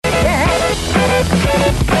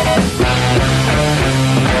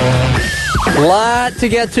Lot to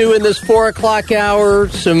get to in this 4 o'clock hour.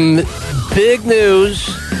 Some big news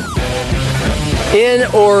in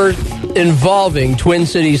or involving Twin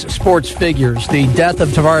Cities sports figures. The death of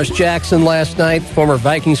Tavares Jackson last night, former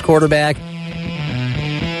Vikings quarterback.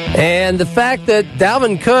 And the fact that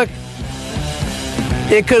Dalvin Cook,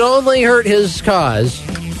 it could only hurt his cause.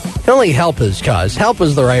 It can only help his cause. Help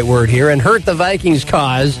is the right word here. And hurt the Vikings'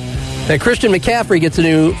 cause. That Christian McCaffrey gets a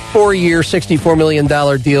new 4-year, $64 million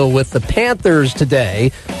deal with the Panthers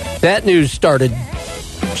today. That news started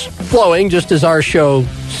flowing just as our show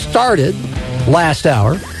started last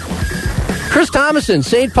hour. Chris Thomason,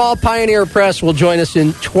 St. Paul Pioneer Press, will join us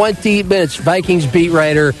in 20 minutes. Vikings beat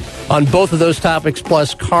writer on both of those topics,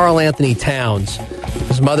 plus Carl Anthony Towns.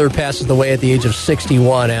 His mother passes away at the age of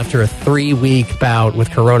 61 after a 3-week bout with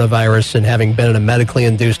coronavirus, and having been in a medically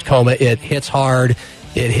induced coma, it hits hard,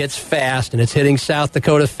 it hits fast, and it's hitting South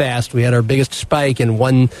Dakota fast. We had our biggest spike in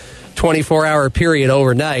one 24-hour period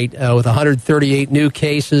overnight with 138 new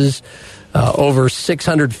cases. Over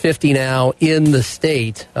 650 now in the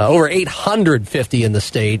state, over 850 in the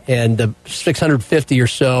state, and 650 or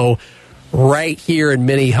so right here in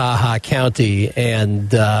Minnehaha County.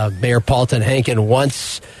 And Mayor Paulton Hankin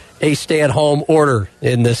wants a stay-at-home order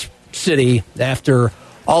in this city after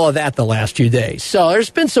all of that the last few days. So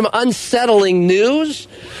there's been some unsettling news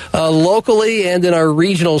locally and in our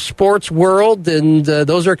regional sports world, and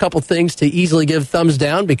those are a couple things to easily give thumbs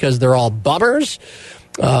down because they're all bummers.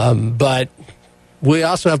 But we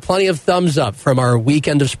also have plenty of thumbs up from our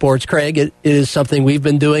weekend of sports. Craig, it is something we've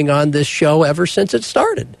been doing on this show ever since it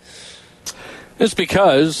started. It's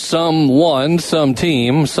because someone, some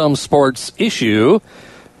team, some sports issue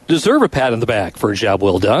deserve a pat on the back for a job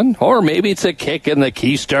well done. Or maybe it's a kick in the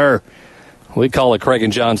keister. We call it Craig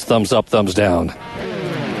and John's thumbs up, thumbs down.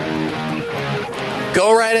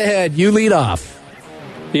 Go right ahead. You lead off.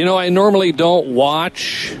 You know, I normally don't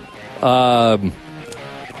watch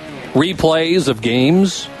replays of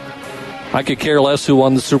games. I could care less who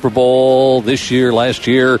won the Super Bowl this year, last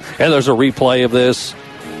year, and there's a replay of this.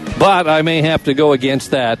 But I may have to go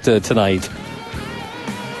against that tonight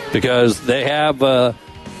because they have a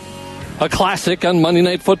classic on Monday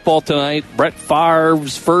Night Football tonight. Brett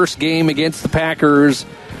Favre's first game against the Packers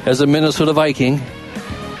as a Minnesota Viking.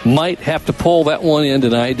 Might have to pull that one in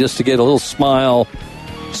tonight just to get a little smile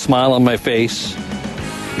on my face.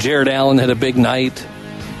 Jared Allen had a big night.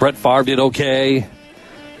 Brett Favre did okay.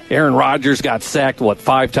 Aaron Rodgers got sacked,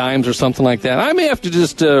 5 times or something like that. I may have to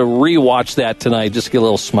just rewatch that tonight, just to get a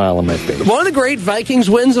little smile on my face. One of the great Vikings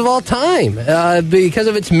wins of all time because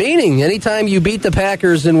of its meaning. Anytime you beat the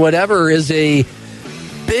Packers in whatever is a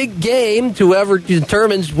big game to whoever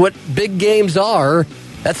determines what big games are,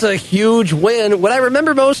 that's a huge win. What I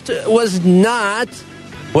remember most was not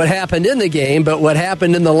what happened in the game, but what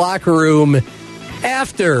happened in the locker room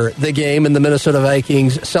after the game in the Minnesota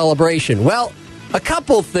Vikings celebration. Well, a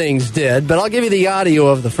couple things did, but I'll give you the audio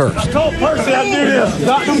of the first. I told Percy I'd do this.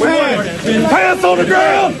 Not them pants. Pants on the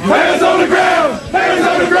ground. Pants on the ground. Pants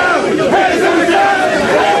on the ground. Pants on the ground.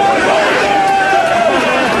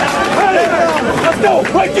 Let's go.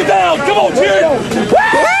 Break it down. Come on, Jerry.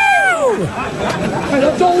 Woo! Hey,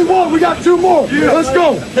 that's only one. We got 2 more. Let's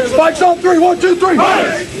go. Spikes on 3. 1, 2, 3.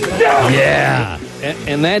 Yeah.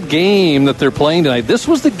 And that game that they're playing tonight, this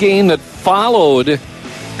was the game that followed,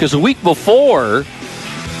 because a week before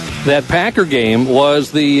that Packer game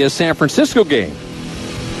was the San Francisco game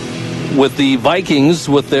with the Vikings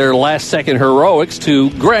with their last-second heroics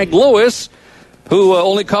to Greg Lewis, who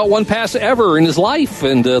only caught 1 pass ever in his life,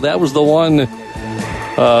 and that was the one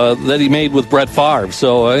that he made with Brett Favre.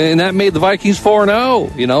 So, and that made the Vikings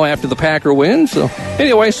 4-0, after the Packer win. So,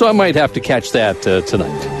 anyway, I might have to catch that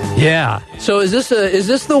tonight. Yeah. So is this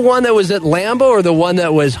the one that was at Lambeau or the one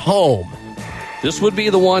that was home? This would be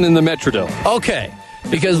the one in the Metrodome. Okay.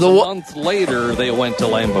 Because a month later, they went to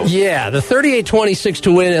Lambeau. Yeah, the 38-26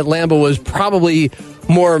 to win at Lambeau was probably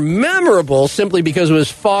more memorable simply because it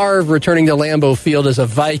was Favre returning to Lambeau Field as a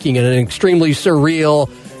Viking in an extremely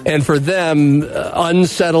surreal and for them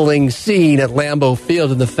unsettling scene at Lambeau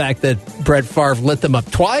Field, and the fact that Brett Favre lit them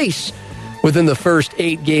up twice within the first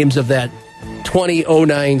 8 games of that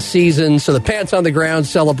 2009 season. So the pants on the ground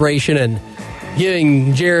celebration and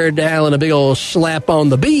giving Jared Allen a big old slap on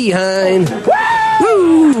the behind.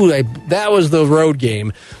 Woo! That was the road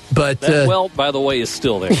game. But that welt, by the way, is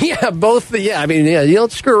still there. Yeah, both. Yeah, I mean, you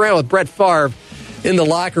don't screw around with Brett Favre in the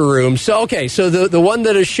locker room. So, okay, so the one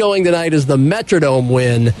that is showing tonight is the Metrodome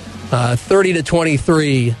win,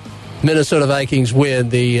 30-23. Minnesota Vikings win.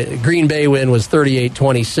 The Green Bay win was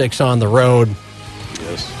 38-26 on the road.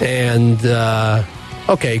 Yes. And,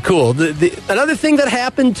 okay, cool. Another thing that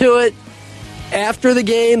happened to it after the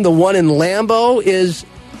game, the one in Lambeau,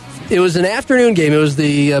 it was an afternoon game. It was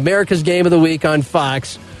the America's Game of the Week on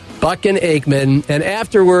Fox, Buck and Aikman. And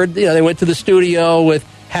afterward, they went to the studio with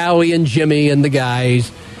Howie and Jimmy and the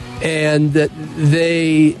guys, and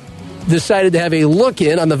they decided to have a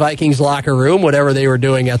look-in on the Vikings locker room, whatever they were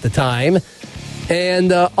doing at the time.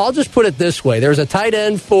 And I'll just put it this way. There's a tight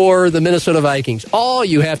end for the Minnesota Vikings. All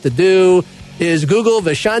you have to do is Google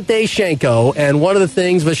Visanthe Shiancoe, and one of the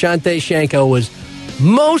things Visanthe Shiancoe was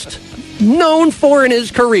most known for in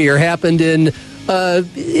his career happened in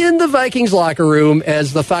the Vikings locker room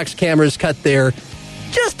as the Fox cameras cut there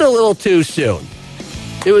just a little too soon.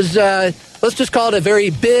 It was, let's just call it a very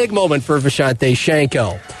big moment for Visanthe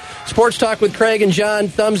Shiancoe. Sports Talk with Craig and John,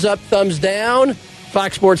 thumbs up, thumbs down.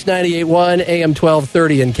 Fox Sports 98.1, AM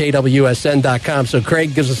 1230, and KWSN.com. So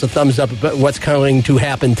Craig gives us a thumbs up about what's going to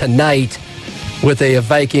happen tonight with a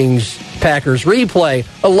Vikings-Packers replay.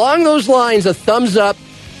 Along those lines, a thumbs up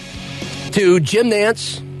to Jim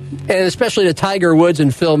Nantz, and especially to Tiger Woods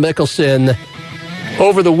and Phil Mickelson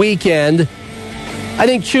over the weekend. I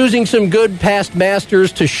think choosing some good past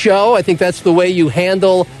Masters to show, I think that's the way you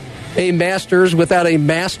handle a Masters without a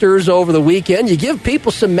Masters over the weekend. You give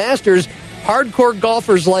people some Masters. Hardcore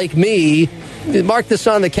golfers like me, mark this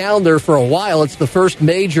on the calendar for a while. It's the first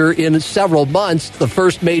major in several months, the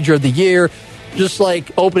first major of the year. Just like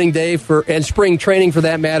opening day and spring training for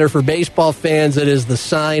that matter for baseball fans, it is the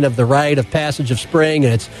sign of the rite of passage of spring,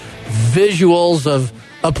 and it's visuals of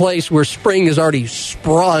a place where spring has already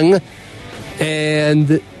sprung.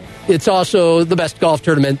 And it's also the best golf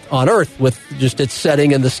tournament on earth with just its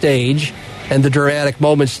setting and the stage and the dramatic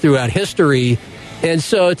moments throughout history. And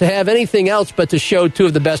so to have anything else but to show two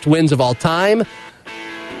of the best wins of all time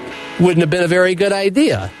wouldn't have been a very good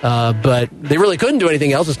idea. But they really couldn't do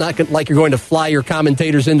anything else. It's not like you're going to fly your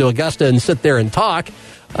commentators into Augusta and sit there and talk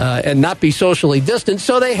and not be socially distant.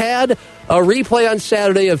 So they had a replay on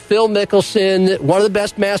Saturday of Phil Mickelson, one of the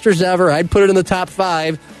best Masters ever. I'd put it in the top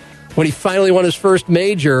 5. When he finally won his first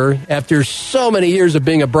major after so many years of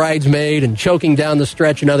being a bridesmaid and choking down the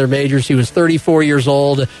stretch in other majors. He was 34 years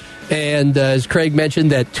old. And as Craig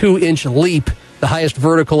mentioned, that 2-inch leap, the highest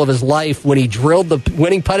vertical of his life when he drilled the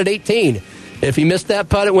winning putt at 18. If he missed that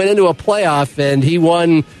putt, it went into a playoff, and he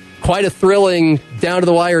won quite a thrilling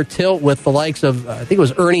down-to-the-wire tilt with the likes of, I think it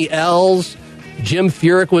was Ernie Els, Jim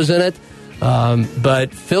Furyk was in it.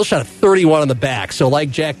 But Phil shot a 31 on the back. So like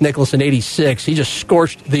Jack Nicklaus in 86, he just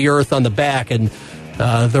scorched the earth on the back. And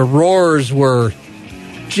the roars were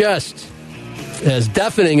just as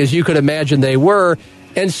deafening as you could imagine they were.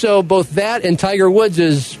 And so both that and Tiger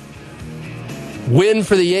Woods' win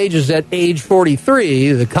for the ages at age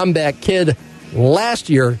 43, the comeback kid last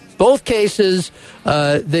year, both cases,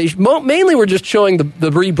 they mainly were just showing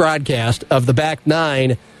the rebroadcast of the back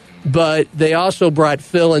nine, but they also brought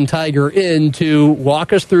Phil and Tiger in to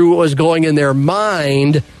walk us through what was going in their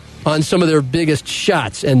mind on some of their biggest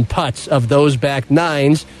shots and putts of those back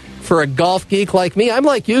nines. For a golf geek like me, I'm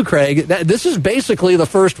like you, Craig. This is basically the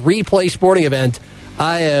first replay sporting event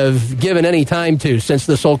I have given any time to since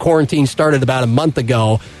this whole quarantine started about a month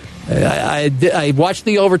ago. I watched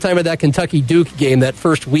the overtime of that Kentucky Duke game that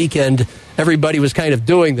first weekend. Everybody was kind of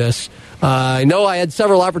doing this. I know I had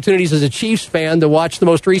several opportunities as a Chiefs fan to watch the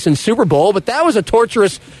most recent Super Bowl, but that was a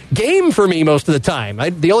torturous game for me most of the time.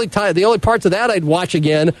 The only parts of that I'd watch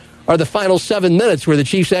again are the final 7 minutes where the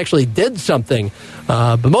Chiefs actually did something.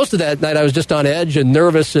 But most of that night I was just on edge and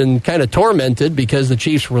nervous and kind of tormented because the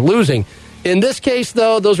Chiefs were losing. In this case,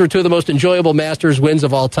 though, those were two of the most enjoyable Masters wins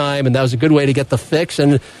of all time, and that was a good way to get the fix.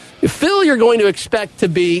 And Phil, you're going to expect to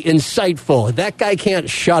be insightful. That guy can't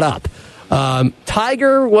shut up.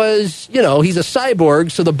 Tiger was, he's a cyborg,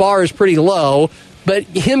 so the bar is pretty low. But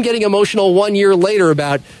him getting emotional 1 year later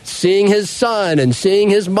about seeing his son and seeing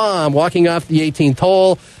his mom walking off the 18th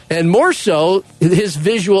hole, and more so, his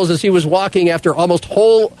visuals as he was walking after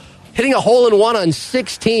hitting a hole-in-one on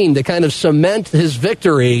 16 to kind of cement his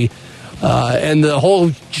victory. And the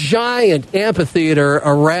whole giant amphitheater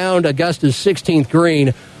around Augusta's 16th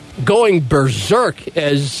green going berserk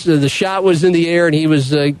as the shot was in the air and he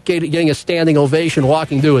was getting a standing ovation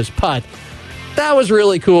walking through his putt. That was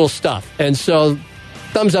really cool stuff. And so,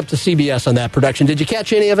 thumbs up to CBS on that production. Did you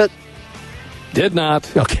catch any of it? Did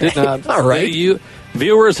not. Okay. Did not. All right.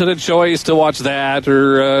 Viewers had a choice to watch that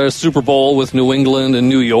or Super Bowl with New England and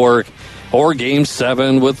New York or Game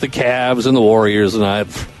 7 with the Cavs and the Warriors, and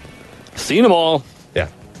I've seen them all. Yeah.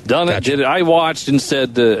 Done it. Gotcha. Did it. I watched and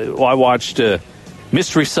said, I watched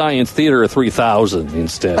Mystery Science Theater 3000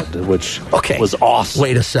 instead, which was awesome.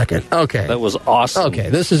 Wait a second. Okay. That was awesome. Okay,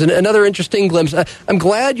 this is another interesting glimpse. I'm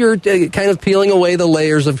glad you're kind of peeling away the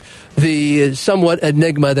layers of the somewhat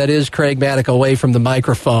enigma that is Craig Maddock away from the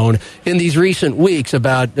microphone in these recent weeks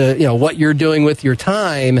about what you're doing with your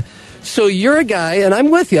time. So you're a guy, and I'm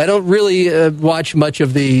with you. I don't really watch much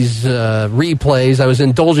of these replays. I was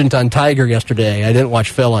indulgent on Tiger yesterday. I didn't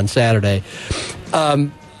watch Phil on Saturday.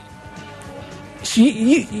 So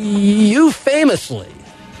you famously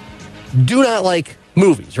do not like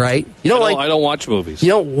movies, right? I don't watch movies. You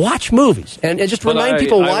don't watch movies. And just remind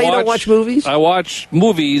people why you don't watch movies. I watch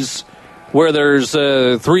movies where there's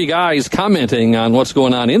three guys commenting on what's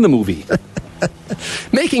going on in the movie.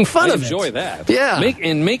 Making fun of it. I enjoy that. Yeah.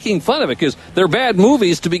 Making fun of it, because they're bad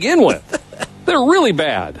movies to begin with. They're really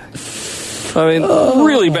bad. I mean,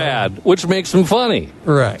 really bad, which makes them funny.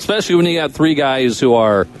 Right. Especially when you got three guys who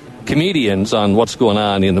are comedians on what's going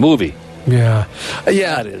on in the movie. Yeah.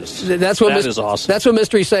 That's awesome. That's what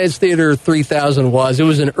Mystery Science Theater 3000 was. It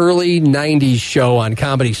was an early 90s show on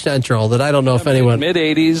Comedy Central that I don't know if anyone...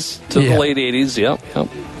 Mid-80s to the late 80s, yep. Oh,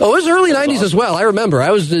 it was early 90s awesome as well. I remember.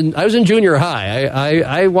 I was in junior high.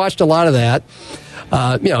 I watched a lot of that,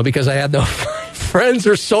 because I had no friends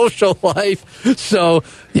or social life. So,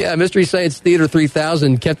 yeah, Mystery Science Theater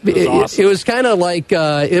 3000 kept... It was kind of like...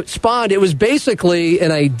 it spawned... It was basically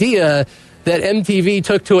an idea that MTV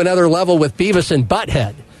took to another level with Beavis and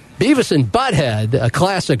Butthead. Beavis and Butthead, a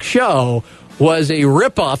classic show, was a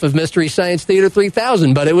ripoff of Mystery Science Theater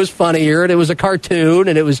 3000, but it was funnier, and it was a cartoon,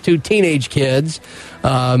 and it was two teenage kids,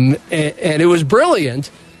 and it was brilliant.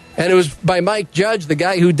 And it was by Mike Judge, the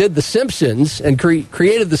guy who did The Simpsons and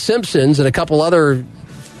created The Simpsons and a couple other,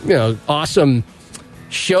 awesome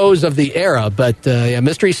shows of the era. But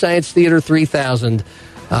Mystery Science Theater 3000.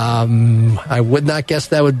 I would not guess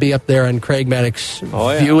that would be up there on Craig Maddock's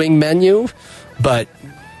viewing menu, but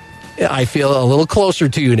I feel a little closer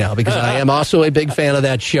to you now because I am also a big fan of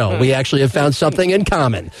that show. We actually have found something in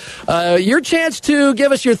common. Your chance to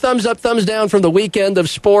give us your thumbs up, thumbs down from the weekend of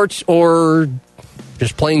sports or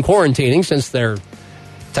just plain quarantining, since there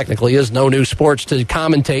technically is no new sports to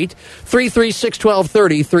commentate.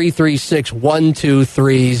 336-1230,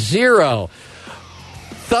 336-1230.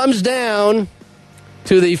 Thumbs down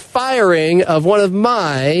to the firing of one of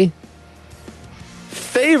my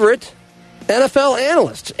favorite NFL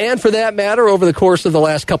analysts, and for that matter, over the course of the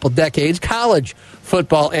last couple decades, college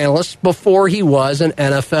football analyst before he was an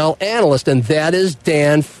NFL analyst, and that is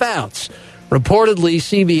Dan Fouts. Reportedly,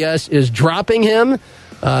 CBS is dropping him,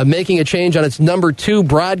 making a change on its number 2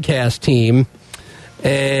 broadcast team.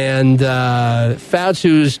 And Fouts,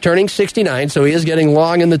 who's turning 69, so he is getting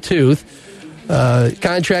long in the tooth,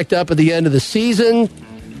 contract up at the end of the season.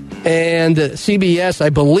 And CBS, I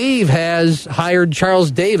believe, has hired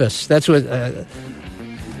Charles Davis. That's what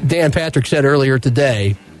Dan Patrick said earlier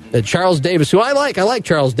today. That Charles Davis, who I like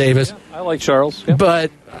Charles Davis. Yeah, I like Charles. Yeah.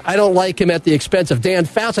 But I don't like him at the expense of Dan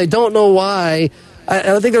Fouts. I don't know why. I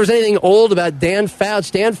don't think there was anything old about Dan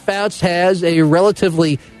Fouts. Dan Fouts has a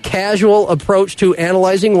relatively casual approach to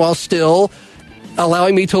analyzing while still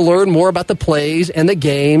allowing me to learn more about the plays and the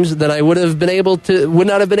games that I would not have been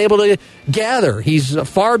able to gather. He's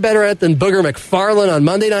far better at it than Booger McFarland on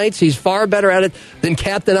Monday nights. He's far better at it than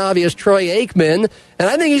Captain Obvious Troy Aikman. And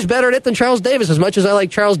I think he's better at it than Charles Davis. As much as I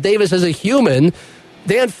like Charles Davis as a human,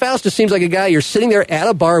 Dan Fouts just seems like a guy you're sitting there at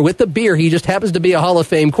a bar with the beer. He just happens to be a Hall of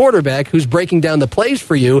Fame quarterback who's breaking down the plays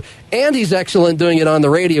for you, and he's excellent doing it on the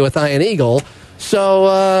radio with Ian Eagle.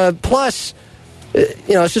 So, plus,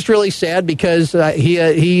 it's just really sad because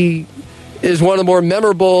he is one of the more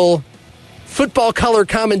memorable football color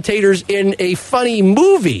commentators in a funny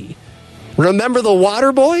movie. Remember The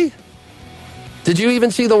Waterboy? Did you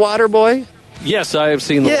even see The Waterboy? Yes, I have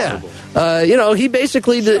seen The Waterboy. He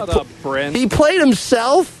basically Shut up, Brent. He played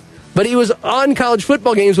himself, but he was on college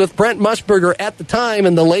football games with Brent Musburger at the time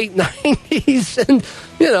in the late 90s. And,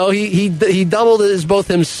 he doubled as both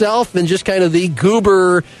himself and just kind of the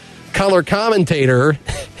goober color commentator,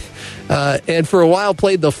 and for a while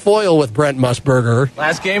played the foil with Brent Musburger.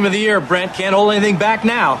 Last game of the year, Brent. Can't hold anything back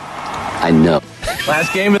now. I know.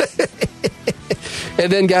 Last game of And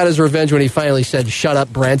then got his revenge when he finally said, "Shut up,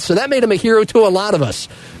 Brent." So that made him a hero to a lot of us,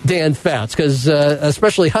 Dan Fouts, because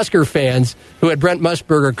especially Husker fans who had Brent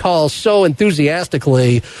Musburger call so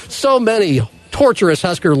enthusiastically so many torturous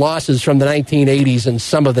Husker losses from the 1980s and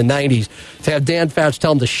some of the 90s, to have Dan Fouts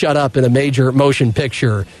tell him to shut up in a major motion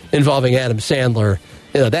picture involving Adam Sandler.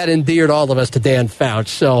 That endeared all of us to Dan Fouts.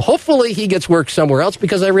 So hopefully he gets work somewhere else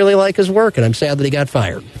because I really like his work, and I'm sad that he got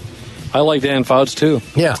fired. I like Dan Fouts, too.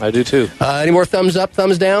 Yeah. I do, too. Any more thumbs up,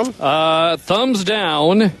 thumbs down? Thumbs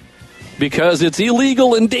down because it's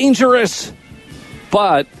illegal and dangerous,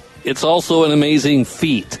 but it's also an amazing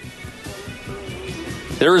feat.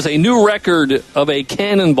 There is a new record of a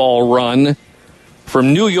cannonball run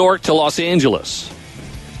from New York to Los Angeles.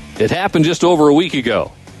 It happened just over a week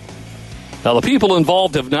ago. Now, the people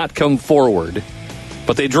involved have not come forward,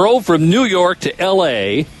 but they drove from New York to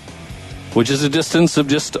L.A., which is a distance of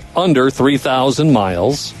just under 3,000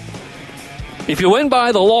 miles. If you went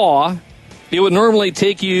by the law, it would normally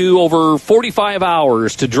take you over 45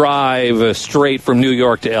 hours to drive straight from New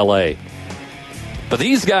York to L.A. But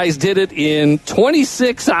these guys did it in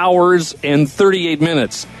 26 hours and 38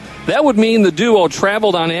 minutes. That would mean the duo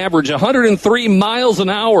traveled on average 103 miles an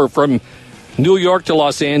hour from New York to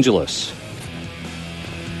Los Angeles.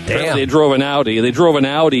 Damn. They drove an Audi. They drove an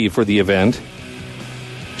Audi for the event.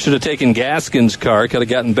 Should have taken Gaskin's car. Could have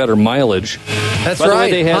gotten better mileage. That's By the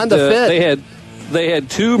right. way, Honda Fit. They had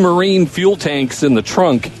 2 marine fuel tanks in the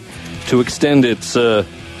trunk to extend its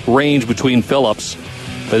range between fill-ups.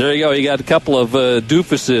 But there you go. You got a couple of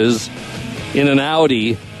doofuses in an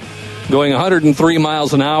Audi going 103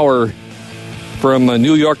 miles an hour from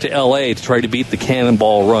New York to L.A. to try to beat the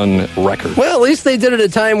Cannonball Run record. Well, at least they did it at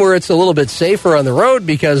a time where it's a little bit safer on the road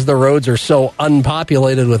because the roads are so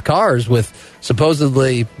unpopulated with cars, with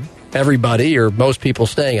supposedly everybody or most people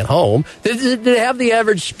staying at home. Did it have the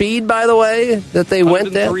average speed, by the way, that they went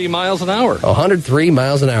at? 103 miles an hour. 103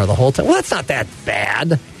 miles an hour the whole time. Well, that's not that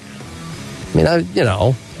bad. I mean, That's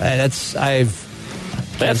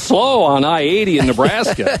slow on I-80 in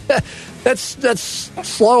Nebraska. That's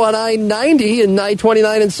slow on I-90 and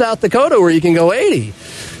I-29 in South Dakota where you can go 80.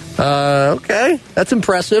 Okay, that's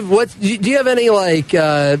impressive. Do you have any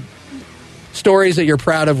stories that you're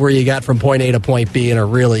proud of where you got from point A to point B in a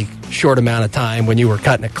really short amount of time when you were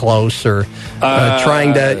cutting it close or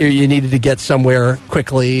you needed to get somewhere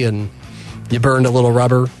quickly and you burned a little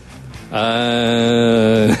rubber?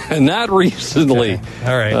 Not recently. Okay.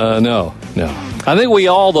 All right. No. I think we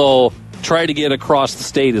all, though, try to get across the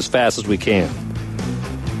state as fast as we can.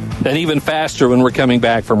 And even faster when we're coming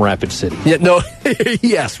back from Rapid City. Yeah, no,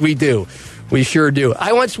 yes, we do. We sure do.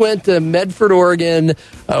 I once went to Medford, Oregon,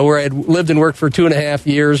 where I had lived and worked for 2.5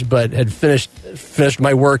 years, but had finished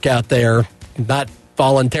my work out there, not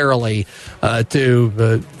voluntarily,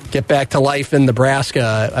 to get back to life in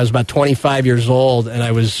Nebraska. I was about 25 years old, and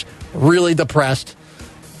I was really depressed,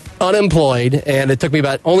 unemployed, and it took me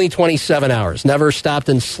about only 27 hours. Never stopped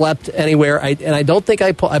and slept anywhere. I don't think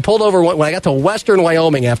I pulled over when I got to western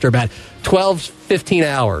Wyoming after about 12, 15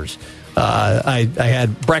 hours. I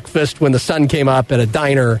had breakfast when the sun came up at a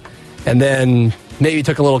diner, and then maybe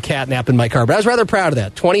took a little cat nap in my car. But I was rather proud of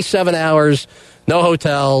that. 27 hours, no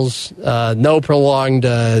hotels, no prolonged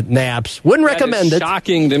naps. Wouldn't recommend it.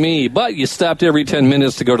 Shocking to me, but you stopped every 10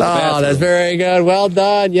 minutes to go to the bathroom. Oh, that's very good. Well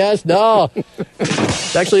done. Yes, no.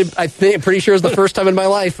 Actually, pretty sure it was the first time in my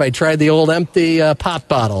life I tried the old empty pop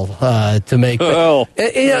bottle to make.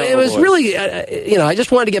 It was really, I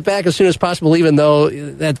just wanted to get back as soon as possible, even though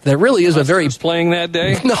that really is a very playing that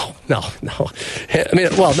day. No. I mean,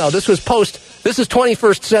 well, no. This was This is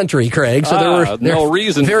 21st century, Craig. So there were no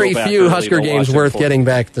reason. Very few Husker games worth getting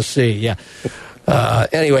back to see. Yeah.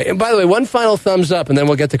 Anyway, and by the way, one final thumbs up, and then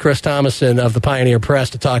we'll get to Chris Thomason of the Pioneer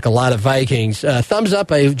Press to talk a lot of Vikings. Thumbs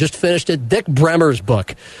up, I just finished it, Dick Bremer's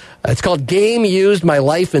book. It's called Game Used, My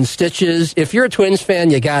Life in Stitches. If you're a Twins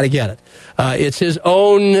fan, you got to get it. It's his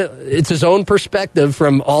own perspective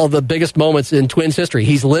from all the biggest moments in Twins history.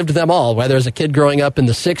 He's lived them all, whether as a kid growing up in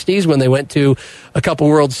the 60s when they went to a couple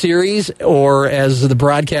World Series or as the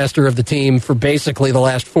broadcaster of the team for basically the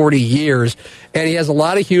last 40 years. And he has a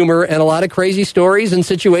lot of humor and a lot of crazy stories and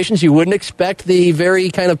situations you wouldn't expect the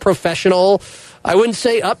very kind of professional, I wouldn't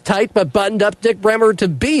say uptight, but buttoned up Dick Bremer to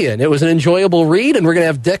be in. It was an enjoyable read, and we're going to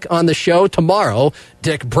have Dick on the show tomorrow.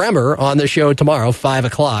 Dick Bremer on the show tomorrow, 5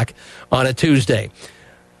 o'clock on a Tuesday.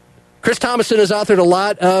 Chris Thomason has authored a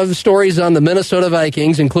lot of stories on the Minnesota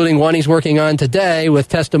Vikings, including one he's working on today with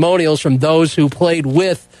testimonials from those who played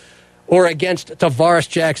with or against Tavares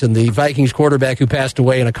Jackson, the Vikings quarterback who passed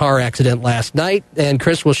away in a car accident last night. And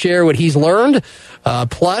Chris will share what he's learned,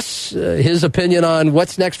 plus his opinion on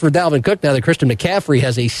what's next for Dalvin Cook now that Christian McCaffrey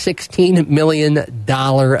has a $16 million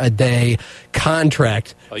a day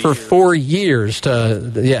contract for 4 years.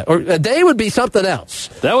 Or a day would be something else.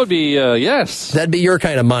 That would be, yes. That'd be your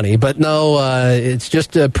kind of money. But no, it's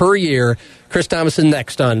just per year. Chris Thomason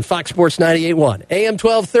next on Fox Sports 98.1, AM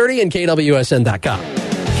 1230 and KWSN.com.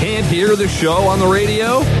 Can't hear the show on the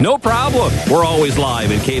radio? No problem. We're always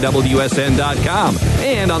live at KWSN.com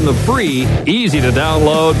and on the free, easy to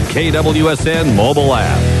download KWSN mobile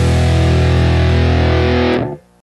app.